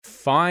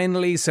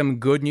Finally, some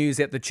good news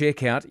at the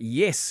checkout.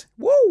 Yes,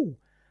 woo!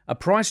 A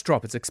price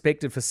drop is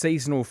expected for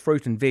seasonal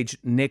fruit and veg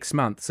next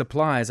month.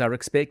 Suppliers are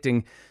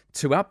expecting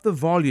to up the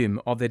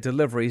volume of their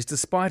deliveries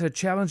despite a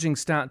challenging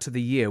start to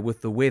the year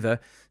with the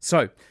weather.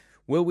 So,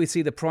 will we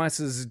see the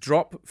prices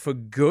drop for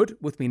good?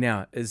 With me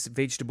now is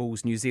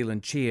Vegetables New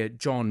Zealand Chair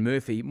John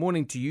Murphy.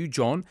 Morning to you,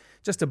 John.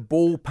 Just a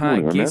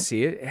ballpark guess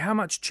here. How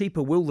much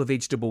cheaper will the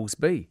vegetables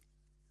be?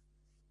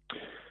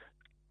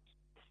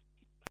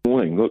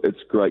 Morning. Look,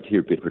 it's great to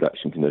hear better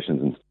production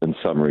conditions in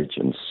some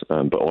regions,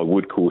 but I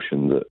would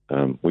caution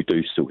that we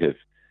do still have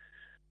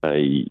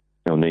a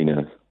El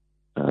Niño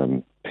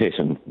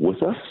pattern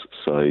with us,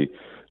 so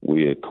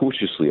we're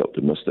cautiously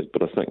optimistic,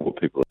 but I think what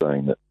people are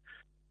saying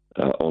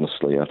that,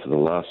 honestly, after the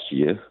last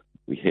year,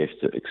 we have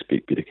to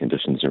expect better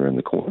conditions around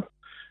the corner.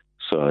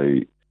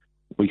 So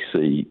we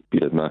see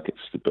better market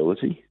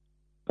stability,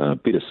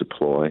 better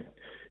supply,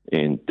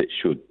 and that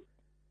should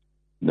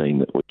mean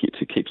that we get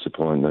to keep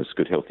supplying those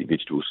good, healthy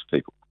vegetables to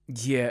people.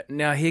 Yeah.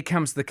 Now, here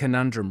comes the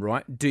conundrum,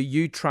 right? Do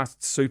you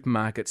trust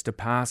supermarkets to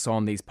pass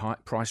on these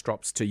price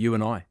drops to you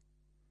and I?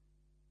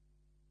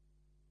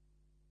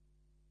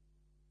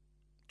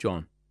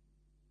 John.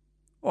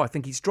 Oh, I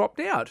think he's dropped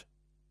out.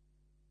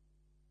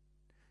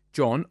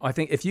 John, I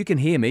think if you can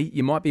hear me,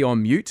 you might be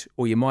on mute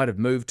or you might have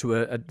moved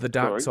to the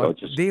dark side.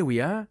 There we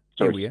are.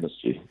 There we are.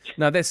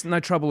 No, that's no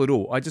trouble at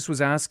all. I just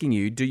was asking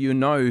you, do you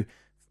know...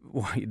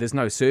 Well, there's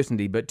no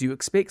certainty, but do you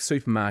expect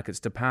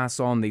supermarkets to pass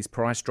on these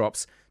price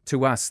drops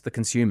to us, the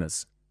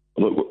consumers?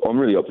 Look, I'm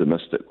really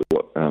optimistic with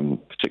what,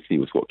 particularly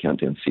with what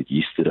Countdown said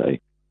yesterday.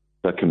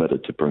 They're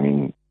committed to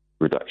bringing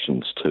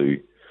reductions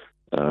to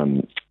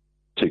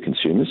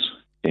consumers.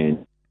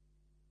 And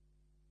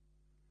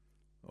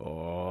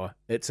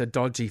it's a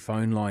dodgy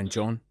phone line,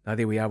 John. Oh,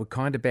 there we are. We're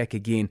kind of back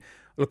again.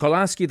 Look, I'll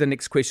ask you the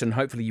next question.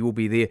 Hopefully you will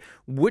be there.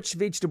 Which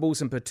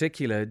vegetables in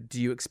particular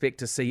do you expect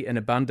to see in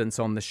abundance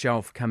on the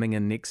shelf coming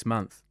in next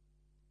month?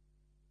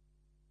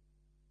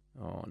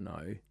 Oh,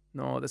 no.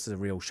 No, this is a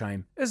real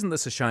shame. Isn't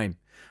this a shame?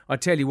 I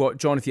tell you what,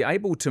 John, if you're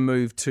able to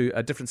move to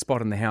a different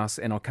spot in the house,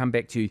 and I'll come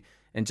back to you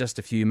in just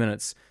a few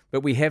minutes,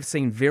 but we have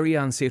seen very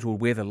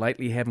unsettled weather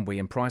lately, haven't we,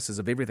 and prices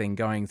of everything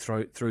going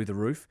through the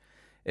roof.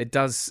 It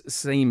does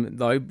seem,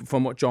 though,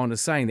 from what John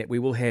is saying, that we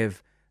will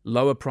have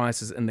lower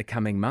prices in the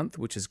coming month,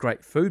 which is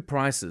great. Food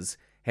prices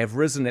have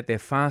risen at their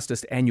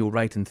fastest annual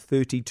rate in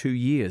 32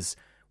 years,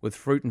 with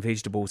fruit and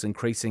vegetables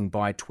increasing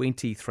by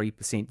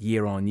 23%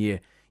 year on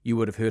year. You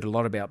would have heard a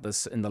lot about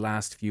this in the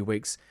last few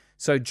weeks.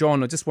 So,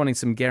 John, I'm just wanting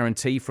some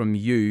guarantee from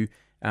you,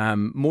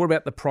 more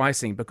about the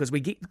pricing, because we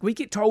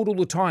get told all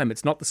the time,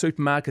 it's not the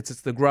supermarkets,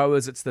 it's the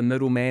growers, it's the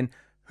middleman.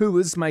 Who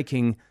is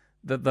making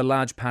the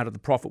large part of the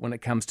profit when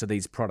it comes to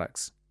these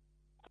products?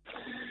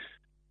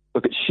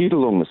 Look, it's shared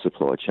along the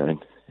supply chain.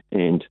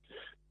 And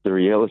the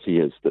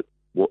reality is that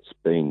what's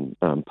been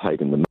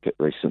paid in the market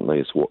recently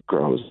is what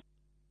growers.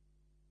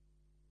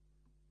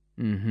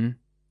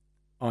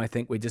 I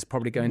think we're just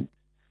probably going...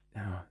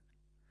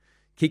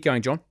 Keep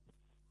going, John.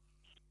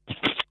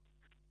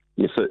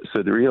 Yeah,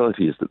 so the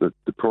reality is that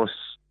the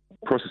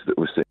prices that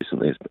we've seen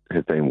recently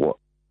have been what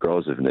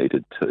growers have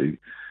needed to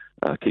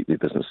keep their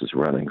businesses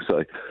running.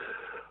 So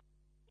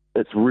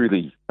it's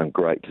really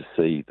great to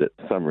see that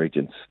some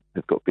regions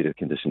have got better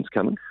conditions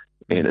coming.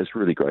 And it's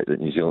really great that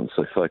New Zealand's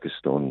so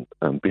focused on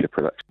better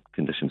production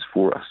conditions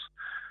for us.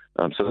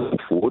 So looking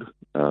forward,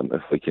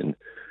 if we can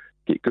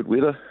get good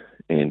weather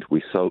and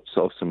we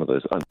solve some of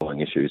those underlying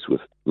issues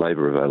with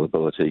labour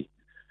availability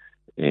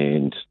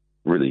and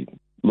really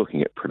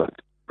looking at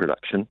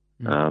production,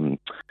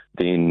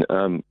 then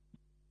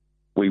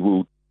we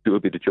will do a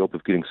better job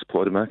of getting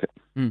supply to market.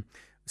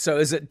 So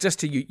is it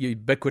just a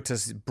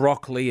ubiquitous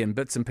broccoli and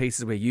bits and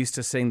pieces we're used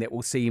to seeing that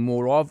we'll see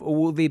more of, or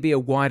will there be a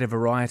wider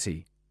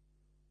variety?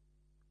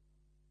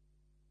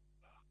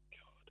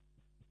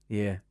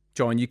 Yeah.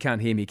 John, you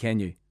can't hear me, can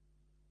you?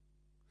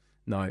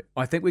 No.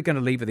 I think we're going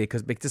to leave it there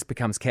because it just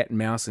becomes cat and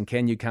mouse and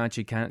can you, can't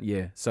you, can't.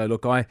 Yeah. So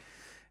look,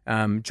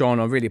 John,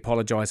 I really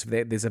apologise for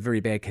that. There's a very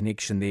bad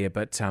connection there,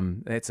 but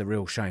that's a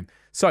real shame.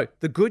 So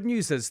the good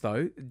news is,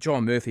 though,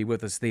 John Murphy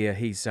with us there,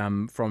 he's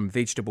from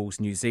Vegetables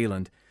New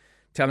Zealand,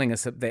 telling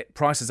us that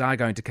prices are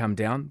going to come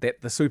down,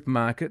 that the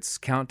supermarkets,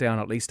 Countdown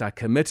at least, are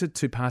committed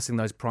to passing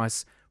those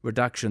price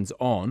reductions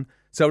on.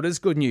 So it is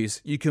good news.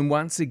 You can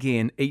once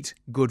again eat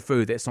good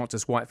food. That's not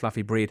just white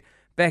fluffy bread.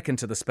 Back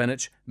into the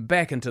spinach,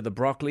 back into the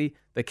broccoli,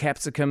 the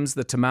capsicums,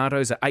 the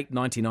tomatoes are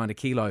 $8.99 a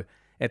kilo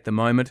at the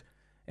moment.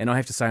 And I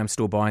have to say I'm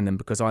still buying them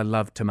because I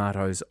love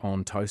tomatoes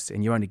on toast,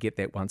 and you only get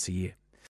that once a year.